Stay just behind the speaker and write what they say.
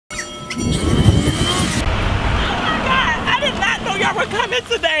it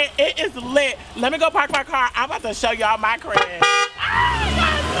today. It is lit. Let me go park my car. I'm about to show y'all my crib.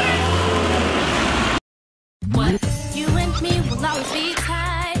 What? You and me will always be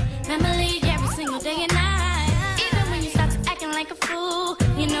tied. Family every single day and night. Even when you start to acting like a fool,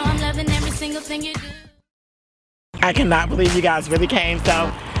 you know I'm loving every single thing you do. I cannot believe you guys really came.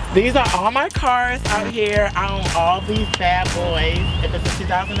 So these are all my cars out here. I own all these bad boys. If it's a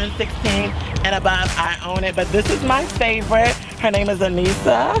 2016 and above, I own it. But this is my favorite. Her name is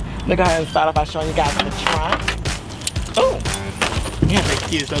Anissa. Let me go ahead and start off by showing you guys the trunk. Oh, you have to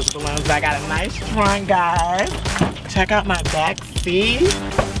excuse those balloons. I got a nice trunk, guys. Check out my back seat.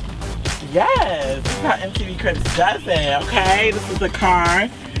 Yes, this is how MTV Cribs does it, okay? This is the car.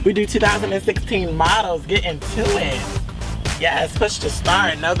 We do 2016 models. Get into it. Yes, push to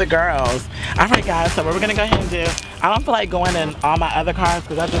start. Know the girls. All right, guys, so what we're going to go ahead and do, I don't feel like going in all my other cars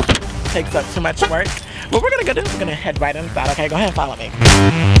because that just takes up too much work. What we're going to go do is we're going to head right inside, okay? Go ahead and follow me.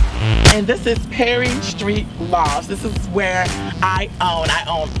 And this is Perry Street Lofts. This is where I own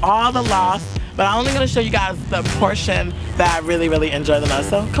all the lofts, but I'm only going to show you guys the portion that I really, really enjoy the most.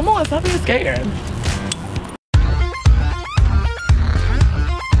 So come on, stop being scared.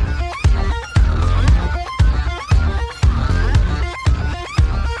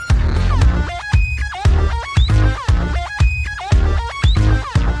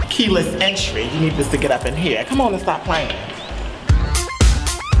 Keyless entry. You need this to get up in here. Come on and stop playing.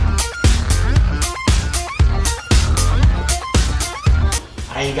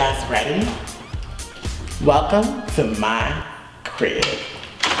 Are you guys ready? Welcome to my crib.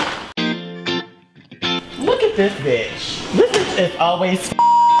 Look at this bitch. This bitch is always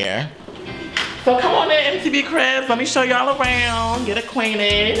here. So come on in, MTV Cribs. Let me show y'all around. Get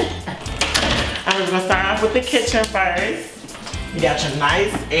acquainted. I'm gonna start off with the kitchen first. You got your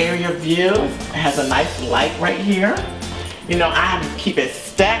nice area view. It has a nice light right here. You know, I have to keep it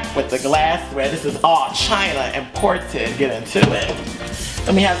stacked with the glassware. This is all China imported. Get into it.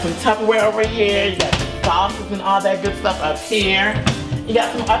 Then we have some Tupperware over here. You got some sauces and all that good stuff up here. You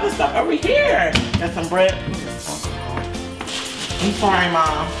got some other stuff over here. Got some bread. I'm sorry,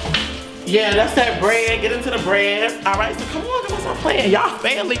 Mom. Yeah, that's that bread. Get into the bread. All right, so come on, stop playing. Y'all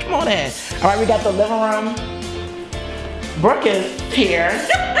family, come on in. All right, we got the living room. Brooke is here,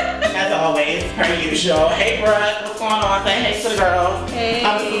 as always, per usual. Hey, Brooke, what's going on? Say hey to the girls. Hey.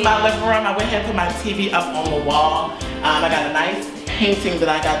 This is my living room. I went ahead and put my TV up on the wall. I got a nice painting that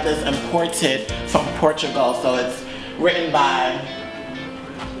I got this imported from Portugal, so it's written by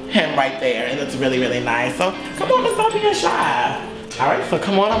him right there, and it's really, really nice. So come on, let's not be shy. All right, so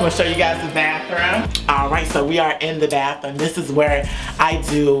come on, I'm gonna show you guys the bathroom. All right, so we are in the bathroom. This is where I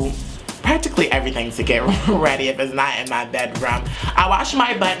do practically everything to get ready if it's not in my bedroom. I wash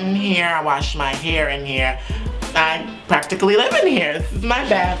my butt in here, I wash my hair in here. I practically live in here. This is my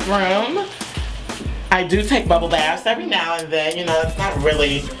bathroom. I do take bubble baths every now and then. You know, it's not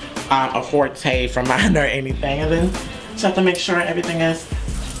really a forte for mine or anything. And then just have to make sure everything is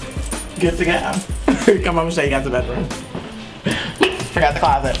good to go. Come on, I'm gonna show you guys the bedroom. Forgot the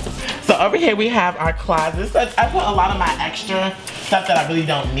closet. So over here we have our closets. I put a lot of my extra stuff that I really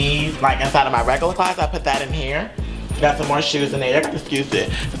don't need, like inside of my regular closet. I put that in here. Got some more shoes in there. You gotta excuse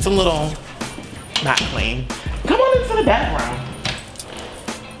it. It's a little not clean. Come on into the bedroom.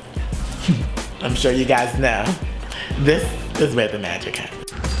 I'm sure you guys know. This is where the magic happens.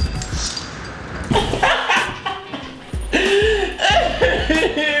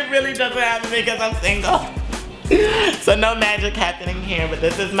 It really doesn't happen because I'm single. So no magic happening here, but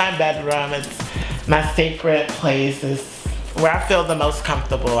this is my bedroom. It's my sacred place. It's where I feel the most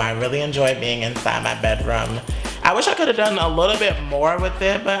comfortable. I really enjoy being inside my bedroom. I wish I could have done a little bit more with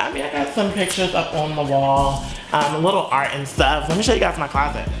it, but I mean, I got some pictures up on the wall, a little art and stuff. Let me show you guys my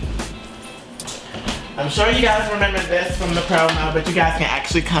closet. I'm sure you guys remember this from the promo, but you guys can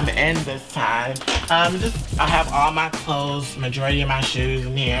actually come in this time. I have all my clothes, majority of my shoes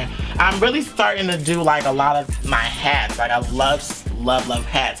in here. I'm really starting to do like a lot of my hats. Like I love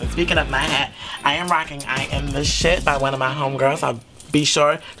hats. And speaking of my hat, I am rocking I Am The Shit by one of my homegirls. I'll be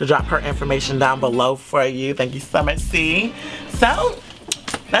sure to drop her information down below for you. Thank you so much, C. So,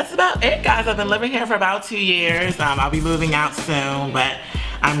 that's about it, guys. I've been living here for about 2 years. I'll be moving out soon, but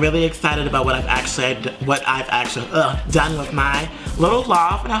I'm really excited about what I've actually done with my little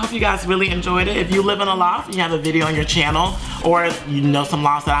loft, and I hope you guys really enjoyed it. If you live in a loft and you have a video on your channel, or you know some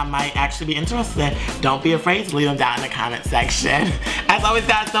lofts that I might actually be interested in, don't be afraid to leave them down in the comment section. As always,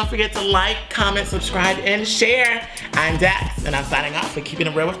 guys, don't forget to like, comment, subscribe, and share. I'm Dax, and I'm signing off for Keeping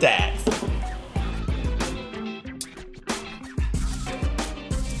It Real with Dax.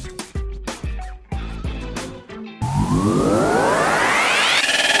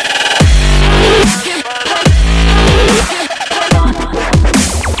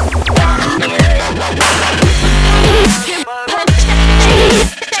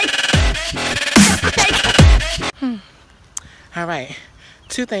 All right,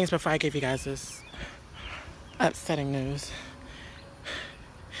 2 things before I give you guys this upsetting news.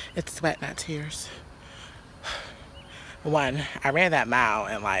 It's sweat, not tears. 1, I ran that mile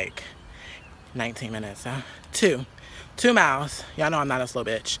in like 19 minutes. 2 miles. Y'all know I'm not a slow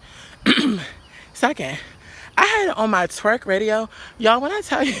bitch. 2nd, I had it on my twerk radio. Y'all, when I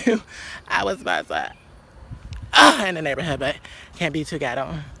tell you, I was about to in the neighborhood, but can't be too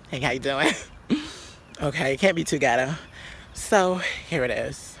ghetto. Hey, how you doing? Okay, can't be too ghetto. So here it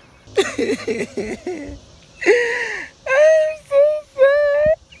is. I'm so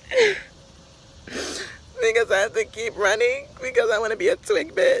sad. Because I have to keep running because I want to be a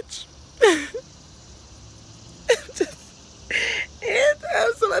twig bitch. And I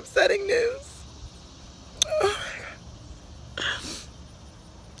have some upsetting news. Oh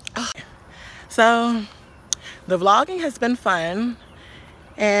my God. So the vlogging has been fun,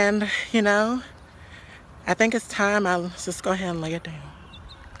 and you know, I think it's time I'll just go ahead and lay it down.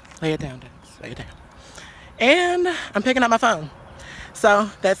 Lay it down, Dex. Lay it down. And I'm picking up my phone. So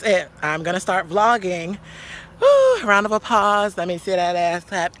that's it. I'm gonna start vlogging. Woo, round of applause. Let me see that ass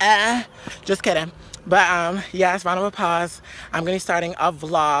clap. Just kidding. But yes, round of applause. I'm gonna be starting a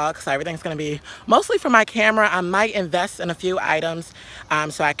vlog, so everything's gonna be mostly for my camera. I might invest in a few items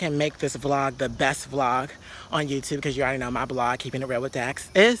so I can make this vlog the best vlog on YouTube, because you already know my blog, Keeping It Real with Dax,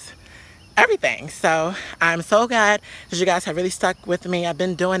 is everything. So I'm so glad that you guys have really stuck with me. I've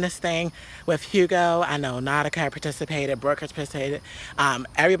been doing this thing with Hugo. I know Nautica participated, Brooke participated,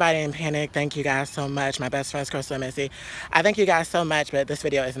 everybody in Panic. Thank you guys so much. My best friends, Crystal and Missy. I thank you guys so much, but this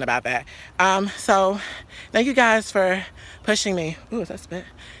video isn't about that. So thank you guys for pushing me. Ooh, that's a bit.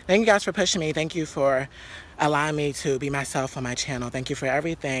 Thank you guys for pushing me. Thank you for allowing me to be myself on my channel. Thank you for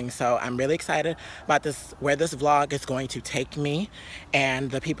everything. So I'm really excited about this, where this vlog is going to take me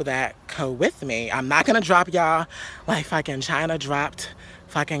and the people that go with me. I'm not gonna drop y'all like fucking China dropped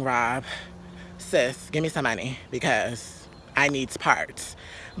fucking Rob. Sis, give me some money because I needs parts.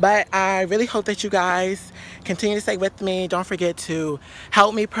 But I really hope that you guys continue to stay with me. Don't forget to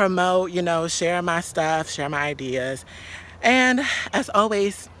help me promote, you know, share my stuff, share my ideas. And as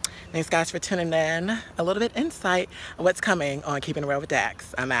always, thanks guys for tuning in. A little bit insight of what's coming on Keeping It Real with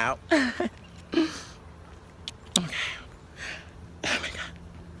Dax. I'm out. Okay. Oh my God.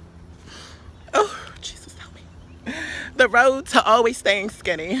 Oh, Jesus help me. The road to always staying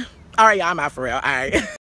skinny. All right, y'all, I'm out for real. All right.